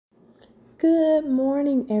Good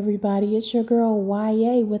morning, everybody. It's your girl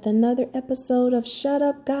YA with another episode of Shut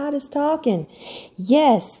Up, God is Talking.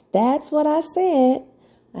 Yes, that's what I said.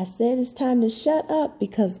 I said it's time to shut up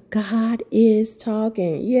because God is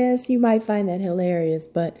talking. Yes, you might find that hilarious,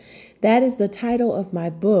 but that is the title of my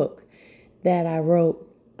book that I wrote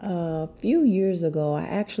a few years ago. I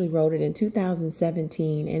actually wrote it in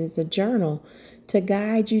 2017, and it's a journal to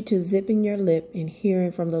guide you to zipping your lip and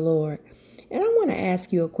hearing from the Lord. And I want to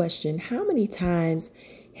ask you a question. How many times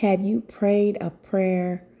have you prayed a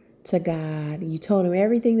prayer to God? You told him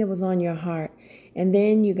everything that was on your heart, and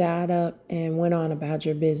then you got up and went on about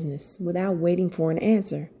your business without waiting for an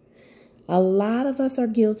answer. A lot of us are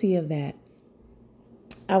guilty of that.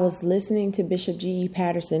 I was listening to Bishop G.E.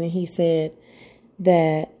 Patterson, and he said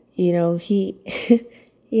that, he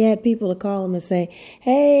he had people to call him and say,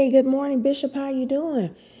 "Hey, good morning, Bishop, how you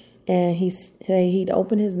doing?" And he'd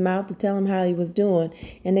open his mouth to tell him how he was doing.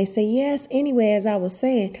 And they say, "Yes, anyway, as I was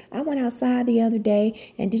saying, I went outside the other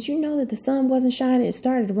day, and did you know that the sun wasn't shining? It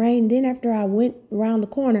started to rain. And then after I went around the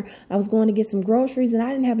corner, I was going to get some groceries, and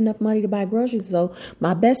I didn't have enough money to buy groceries. So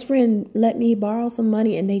my best friend let me borrow some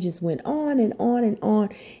money," and they just went on and on and on.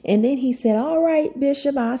 And then he said, "All right,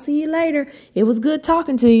 Bishop, I'll see you later. It was good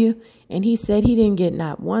talking to you." And he said he didn't get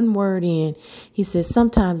not one word in. He said,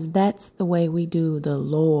 sometimes that's the way we do the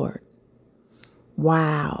Lord.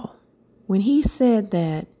 Wow. When he said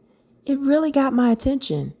that, it really got my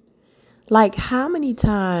attention. Like, how many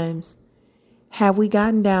times have we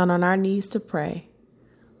gotten down on our knees to pray,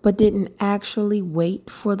 but didn't actually wait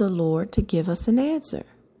for the Lord to give us an answer?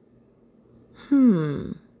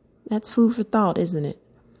 That's food for thought, isn't it?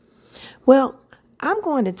 Well, I'm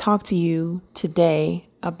going to talk to you today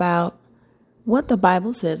about what the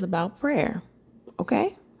Bible says about prayer.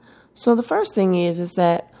 Okay? So the first thing is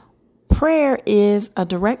that prayer is a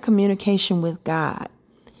direct communication with God,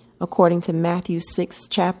 according to Matthew 6th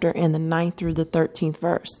chapter and the 9th through the 13th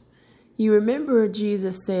verse. You remember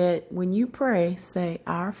Jesus said, when you pray, say,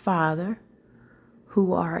 "Our Father,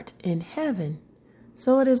 who art in heaven."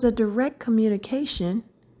 So it is a direct communication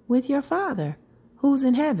with your Father, who's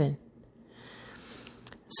in heaven.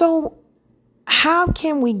 So how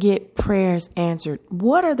can we get prayers answered?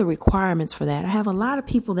 What are the requirements for that? I have a lot of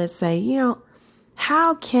people that say,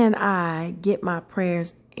 how can I get my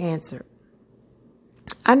prayers answered?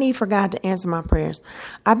 I need for God to answer my prayers.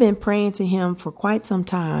 I've been praying to him for quite some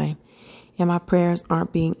time, and my prayers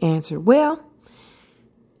aren't being answered. Well,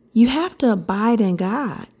 you have to abide in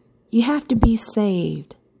God. You have to be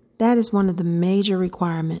saved. That is one of the major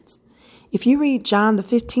requirements. If you read John, the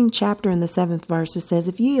 15th chapter and the 7th verse, it says,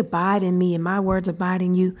 "If ye abide in me and my words abide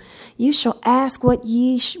in you, you shall ask what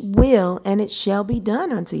ye will, and it shall be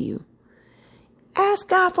done unto you." Ask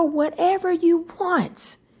God for whatever you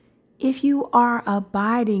want. If you are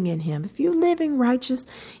abiding in him, if you're living righteous,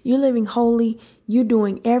 you're living holy, you're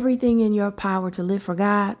doing everything in your power to live for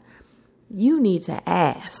God, you need to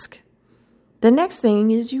ask. The next thing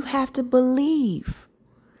is you have to believe.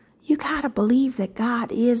 You got to believe that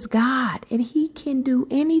God is God and he can do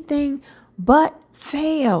anything but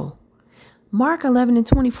fail. Mark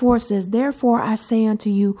 11:24 says, "Therefore I say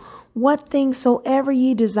unto you, what things soever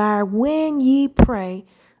ye desire when ye pray,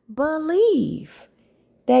 believe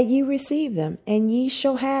that ye receive them and ye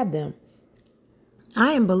shall have them."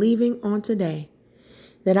 I am believing on today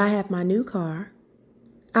that I have my new car.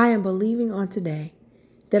 I am believing on today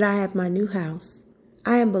that I have my new house.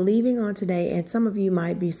 I am believing on today, and some of you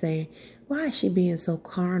might be saying, "Why is she being so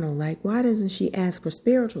carnal? Like, why doesn't she ask for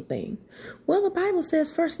spiritual things?" Well, the Bible says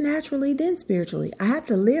first naturally, then spiritually. I have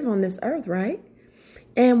to live on this earth, right?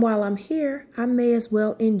 And while I'm here, I may as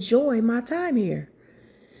well enjoy my time here.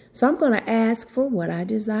 So I'm going to ask for what I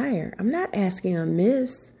desire. I'm not asking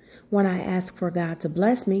amiss when I ask for God to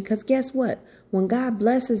bless me, because guess what? When God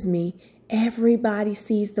blesses me, everybody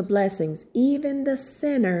sees the blessings, even the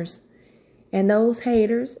sinners. And those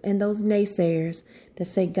haters and those naysayers that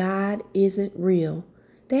say God isn't real,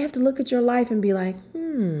 they have to look at your life and be like,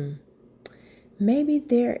 maybe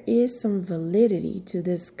there is some validity to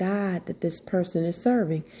this God that this person is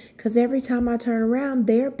serving. Because every time I turn around,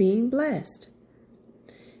 they're being blessed.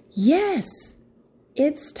 Yes,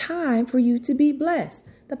 it's time for you to be blessed.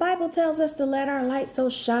 The Bible tells us to let our light so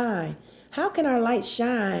shine. How can our light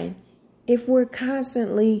shine if we're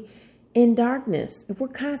constantly in darkness, if we're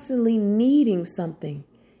constantly needing something,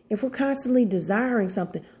 if we're constantly desiring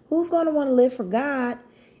something? Who's going to want to live for God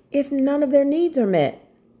if none of their needs are met?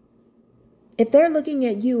 If they're looking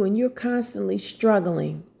at you and you're constantly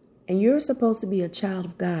struggling and you're supposed to be a child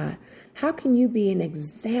of God, how can you be an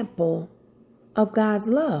example of God's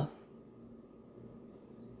love?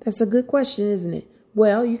 That's a good question, isn't it?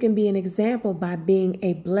 Well, you can be an example by being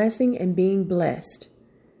a blessing and being blessed.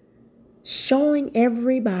 Showing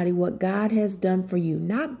everybody what God has done for you,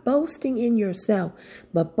 not boasting in yourself,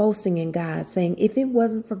 but boasting in God, saying, if it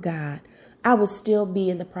wasn't for God, I would still be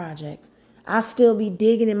in the projects. I'd still be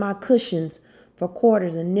digging in my cushions for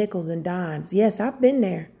quarters and nickels and dimes. Yes, I've been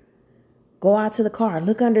there. Go out to the car,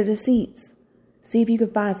 look under the seats, see if you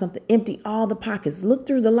can find something, empty all the pockets, look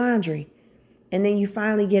through the laundry. And then you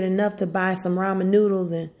finally get enough to buy some ramen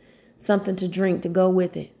noodles and something to drink to go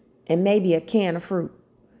with it. And maybe a can of fruit.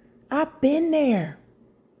 I've been there.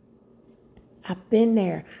 I've been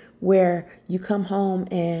there where you come home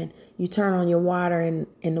and you turn on your water and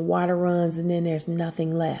the water runs and then there's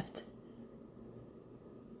nothing left.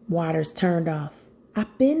 Water's turned off.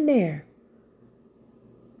 I've been there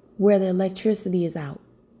where the electricity is out.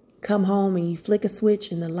 Come home and you flick a switch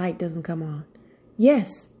and the light doesn't come on.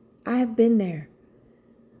 Yes, I have been there.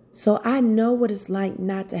 So I know what it's like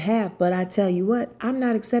not to have, but I tell you what, I'm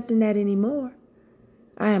not accepting that anymore.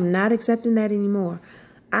 I am not accepting that anymore.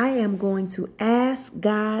 I am going to ask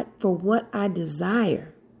God for what I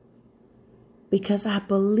desire because I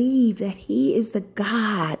believe that He is the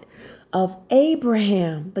God of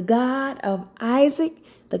Abraham, the God of Isaac,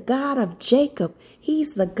 the God of Jacob.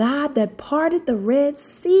 He's the God that parted the Red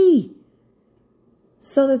Sea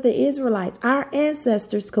so that the Israelites, our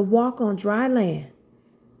ancestors, could walk on dry land.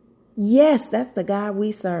 Yes, that's the God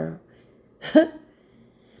we serve.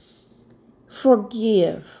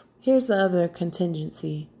 Forgive. Here's the other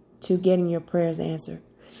contingency to getting your prayers answered.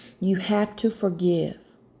 You have to forgive.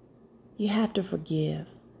 You have to forgive.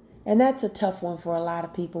 And that's a tough one for a lot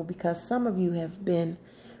of people because some of you have been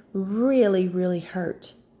really, really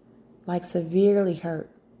hurt, like severely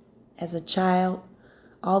hurt as a child,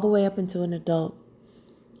 all the way up into an adult.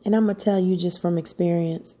 And I'm going to tell you just from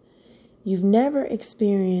experience, you've never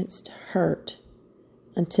experienced hurt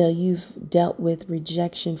until you've dealt with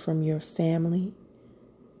rejection from your family,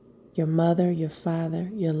 your mother, your father,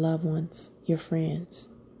 your loved ones, your friends.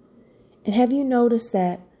 And have you noticed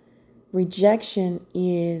that rejection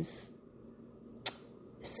is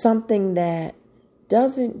something that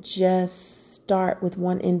doesn't just start with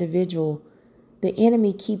one individual? The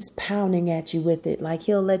enemy keeps pounding at you with it. Like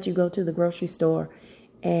he'll let you go to the grocery store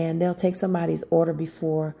and they'll take somebody's order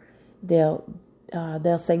before they'll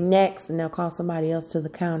say next, and they'll call somebody else to the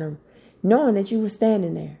counter knowing that you were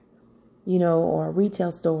standing there, or a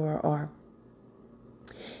retail store or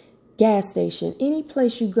gas station. Any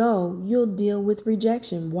place you go, you'll deal with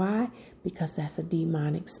rejection. Why? Because that's a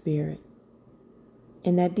demonic spirit.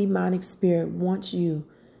 And that demonic spirit wants you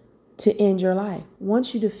to end your life,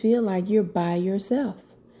 wants you to feel like you're by yourself,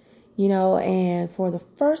 and for the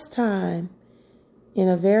first time in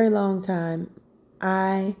a very long time,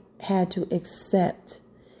 I had to accept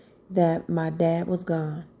that my dad was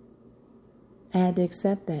gone. I had to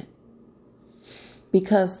accept that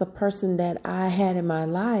because the person that I had in my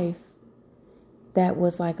life that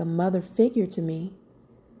was like a mother figure to me,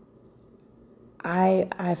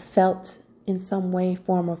 I felt in some way,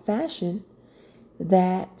 form, or fashion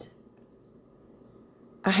that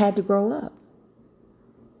I had to grow up,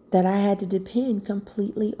 that I had to depend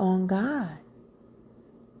completely on God.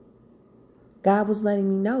 God was letting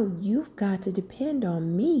me know, you've got to depend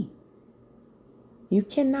on me. You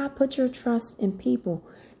cannot put your trust in people.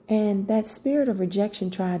 And that spirit of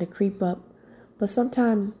rejection tried to creep up. But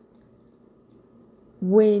sometimes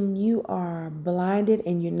when you are blinded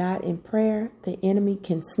and you're not in prayer, the enemy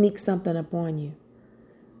can sneak something upon you.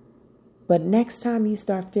 But next time you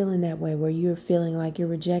start feeling that way, where you're feeling like you're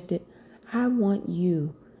rejected, I want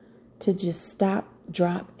you to just stop,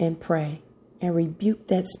 drop, and pray and rebuke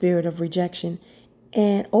that spirit of rejection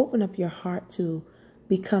and open up your heart to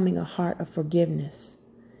becoming a heart of forgiveness,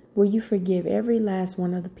 where you forgive every last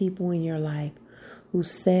one of the people in your life who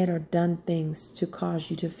said or done things to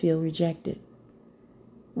cause you to feel rejected.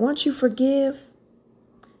 Once you forgive,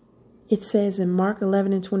 it says in Mark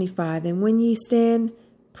 11:25, and when ye stand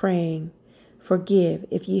praying, forgive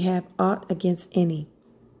if ye have aught against any,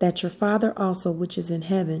 that your Father also which is in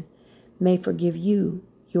heaven may forgive you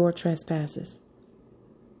your trespasses.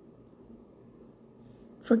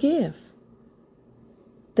 Forgive.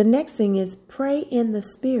 The next thing is pray in the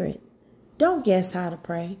Spirit. Don't guess how to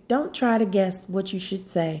pray. Don't try to guess what you should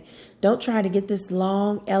say. Don't try to get this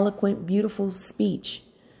long, eloquent, beautiful speech,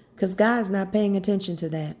 because God is not paying attention to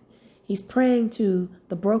that. He's praying to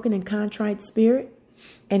the broken and contrite spirit,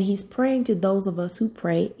 and He's praying to those of us who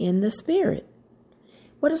pray in the Spirit.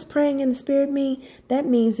 What does praying in the Spirit mean? That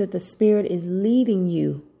means that the Spirit is leading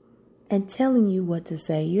you and telling you what to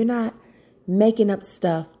say. You're not making up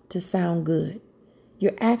stuff to sound good.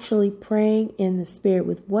 You're actually praying in the Spirit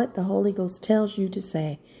with what the Holy Ghost tells you to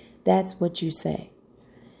say. That's what you say.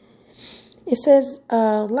 It says,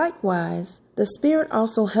 likewise, the Spirit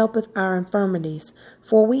also helpeth our infirmities,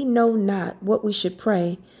 for we know not what we should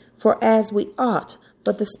pray for as we ought,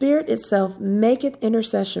 but the Spirit itself maketh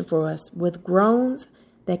intercession for us with groans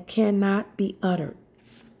that cannot be uttered.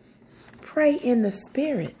 Pray in the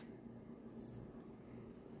Spirit.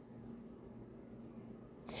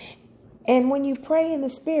 And when you pray in the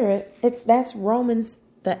Spirit, that's Romans,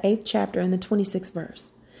 the 8th chapter and the 26th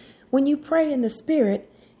verse. When you pray in the Spirit,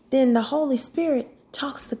 then the Holy Spirit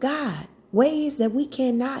talks to God, ways that we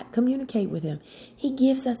cannot communicate with him. He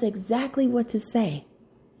gives us exactly what to say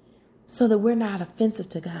so that we're not offensive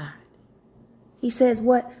to God. He says,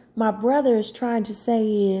 what my brother is trying to say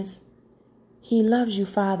is, he loves you,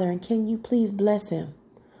 Father, and can you please bless him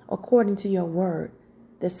according to your word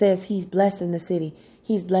that says he's blessed in the city,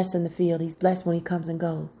 he's blessed in the field, he's blessed when he comes and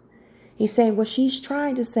goes. He's saying what she's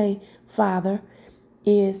trying to say, Father,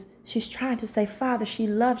 is she's trying to say, Father, she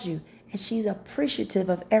loves you and she's appreciative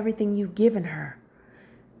of everything you've given her.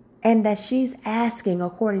 And that she's asking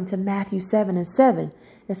according to Matthew 7:7.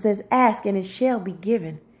 It says, ask and it shall be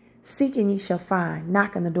given. Seek and ye shall find.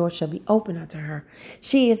 Knock and the door shall be opened unto her.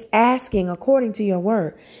 She is asking according to your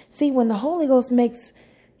word. See, when the Holy Ghost makes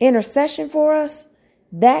intercession for us,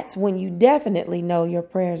 that's when you definitely know your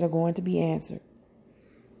prayers are going to be answered.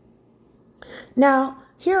 Now,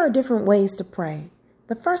 here are different ways to pray.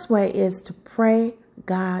 The first way is to pray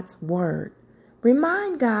God's word.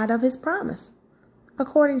 Remind God of his promise,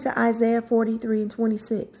 according to Isaiah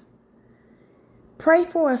 43:26. Pray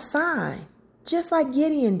for a sign, just like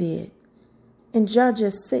Gideon did in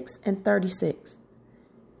Judges 6:36.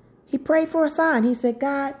 He prayed for a sign. He said,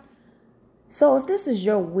 God, so if this is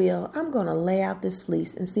your will, I'm going to lay out this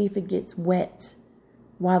fleece and see if it gets wet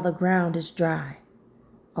while the ground is dry.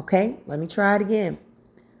 Okay, let me try it again.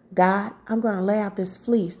 God, I'm going to lay out this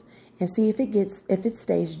fleece and see if it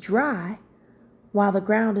stays dry while the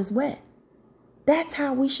ground is wet. That's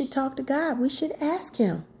how we should talk to God. We should ask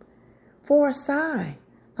him for a sign.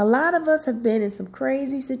 A lot of us have been in some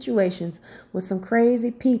crazy situations with some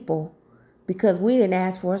crazy people because we didn't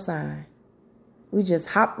ask for a sign. We just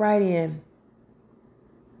hop right in.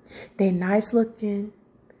 They're nice looking.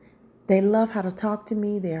 They love how to talk to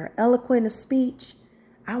me. They are eloquent of speech.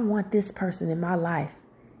 I want this person in my life.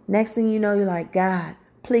 Next thing you know, you're like, God,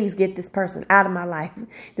 please get this person out of my life.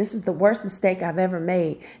 This is the worst mistake I've ever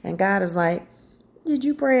made. And God is like, did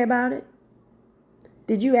you pray about it?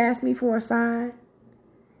 Did you ask me for a sign?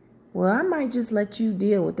 Well, I might just let you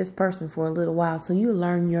deal with this person for a little while so you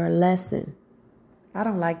learn your lesson. I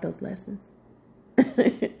don't like those lessons.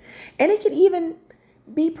 And it could even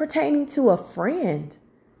be pertaining to a friend,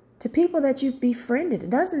 to people that you've befriended. It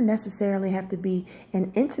doesn't necessarily have to be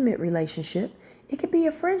an intimate relationship. It could be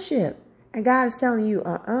a friendship. And God is telling you,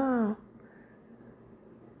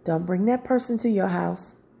 don't bring that person to your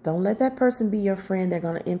house. Don't let that person be your friend. They're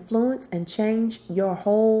going to influence and change your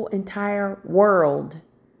whole entire world.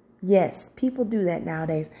 Yes, people do that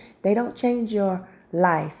nowadays. They don't change your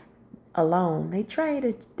life alone. They try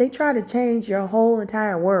to change your whole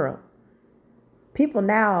entire world. People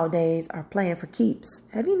nowadays are playing for keeps.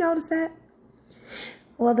 Have you noticed that?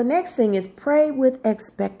 Well, the next thing is pray with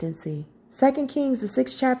expectancy. 2 Kings, the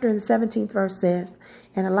 6th chapter and the 17th verse says,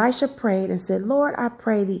 and Elisha prayed and said, Lord, I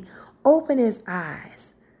pray thee, open his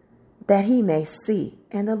eyes that he may see.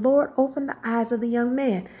 And the Lord opened the eyes of the young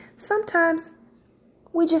man. Sometimes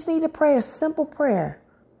we just need to pray a simple prayer.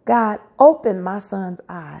 God, open my son's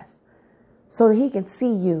eyes so that he can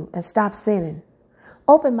see you and stop sinning.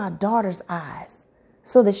 Open my daughter's eyes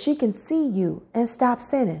so that she can see you and stop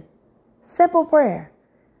sinning. Simple prayer.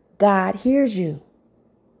 God hears you.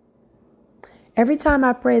 Every time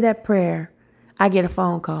I pray that prayer, I get a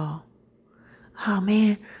phone call. Oh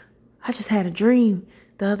man, I just had a dream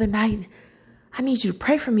the other night. I need you to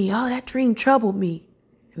pray for me. Oh, that dream troubled me.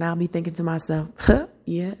 And I'll be thinking to myself,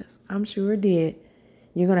 yes, I'm sure it did.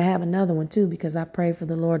 You're going to have another one too, because I pray for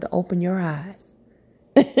the Lord to open your eyes.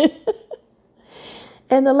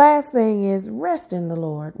 And the last thing is rest in the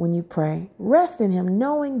Lord when you pray. Rest in him,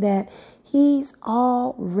 knowing that he's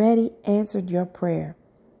already answered your prayer.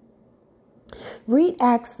 Read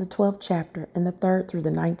Acts, the 12th chapter, and the 3rd through the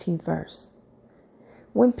 19th verse.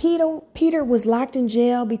 When Peter was locked in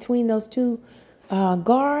jail between those two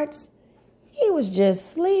guards, he was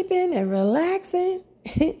just sleeping and relaxing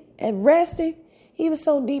and resting. He was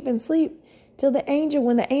so deep in sleep till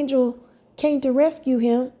when the angel came to rescue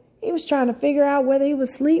him, he was trying to figure out whether he was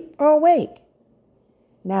asleep or awake.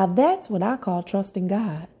 Now that's what I call trusting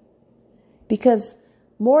God. Because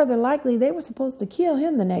more than likely they were supposed to kill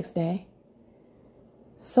him the next day.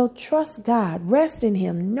 So trust God, rest in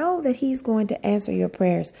him, know that he's going to answer your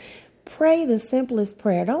prayers. Pray the simplest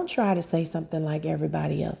prayer. Don't try to say something like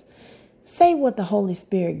everybody else. Say what the Holy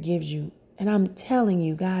Spirit gives you. And I'm telling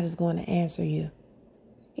you, God is going to answer you.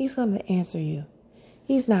 He's going to answer you.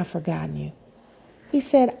 He's not forgotten you. He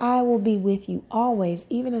said, I will be with you always,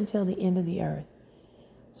 even until the end of the earth.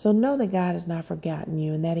 So know that God has not forgotten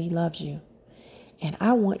you and that he loves you. And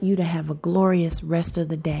I want you to have a glorious rest of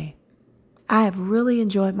the day. I have really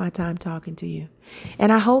enjoyed my time talking to you.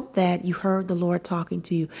 And I hope that you heard the Lord talking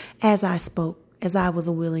to you as I spoke, as I was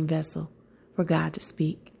a willing vessel for God to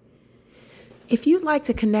speak. If you'd like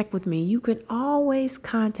to connect with me, you can always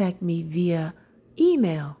contact me via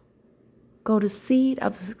email. Go to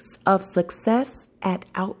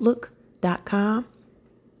seedofsuccess@outlook.com.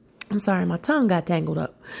 I'm sorry, my tongue got tangled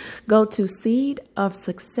up. Go to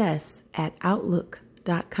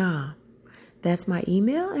seedofsuccess@outlook.com. That's my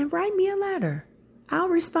email, and write me a letter. I'll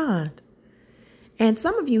respond. And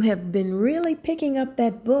some of you have been really picking up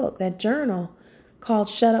that book, that journal called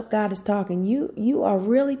Shut Up, God is Talking. You are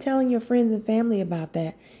really telling your friends and family about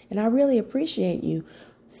that. And I really appreciate you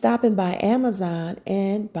stopping by Amazon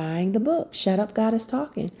and buying the book, Shut Up, God is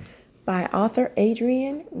Talking, by author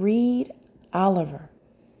Adrienne Reed Oliver.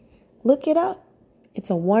 Look it up.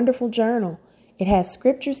 It's a wonderful journal. It has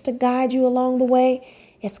scriptures to guide you along the way.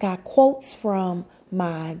 It's got quotes from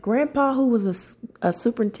my grandpa, who was a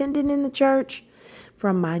superintendent in the church,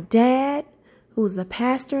 from my dad, who was a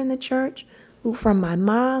pastor in the church, from my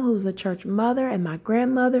mom, who's a church mother, and my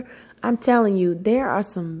grandmother. I'm telling you, there are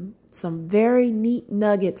some very neat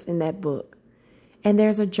nuggets in that book. And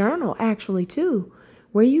there's a journal, actually, too,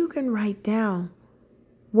 where you can write down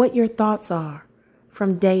what your thoughts are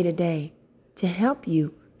from day to day to help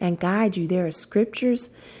you and guide you. There are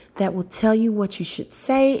scriptures that will tell you what you should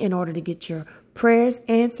say in order to get your prayers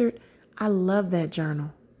answered. I love that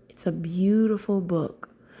journal. It's a beautiful book.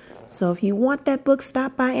 So if you want that book,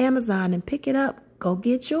 stop by Amazon and pick it up. Go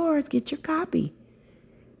get yours. Get your copy.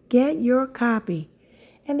 Get your copy.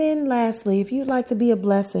 And then lastly, if you'd like to be a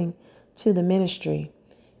blessing to the ministry,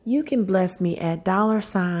 you can bless me at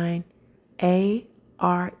 $AREEDO.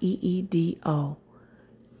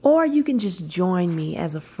 Or you can just join me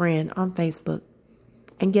as a friend on Facebook.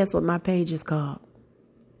 And guess what my page is called?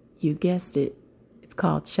 You guessed it. It's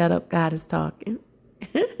called Shut Up, God is Talking.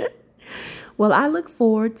 Well, I look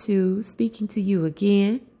forward to speaking to you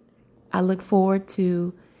again. I look forward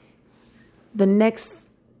to the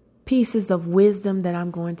next pieces of wisdom that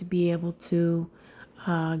I'm going to be able to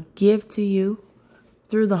give to you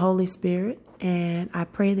through the Holy Spirit. And I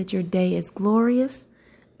pray that your day is glorious.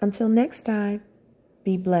 Until next time,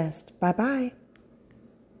 be blessed. Bye-bye.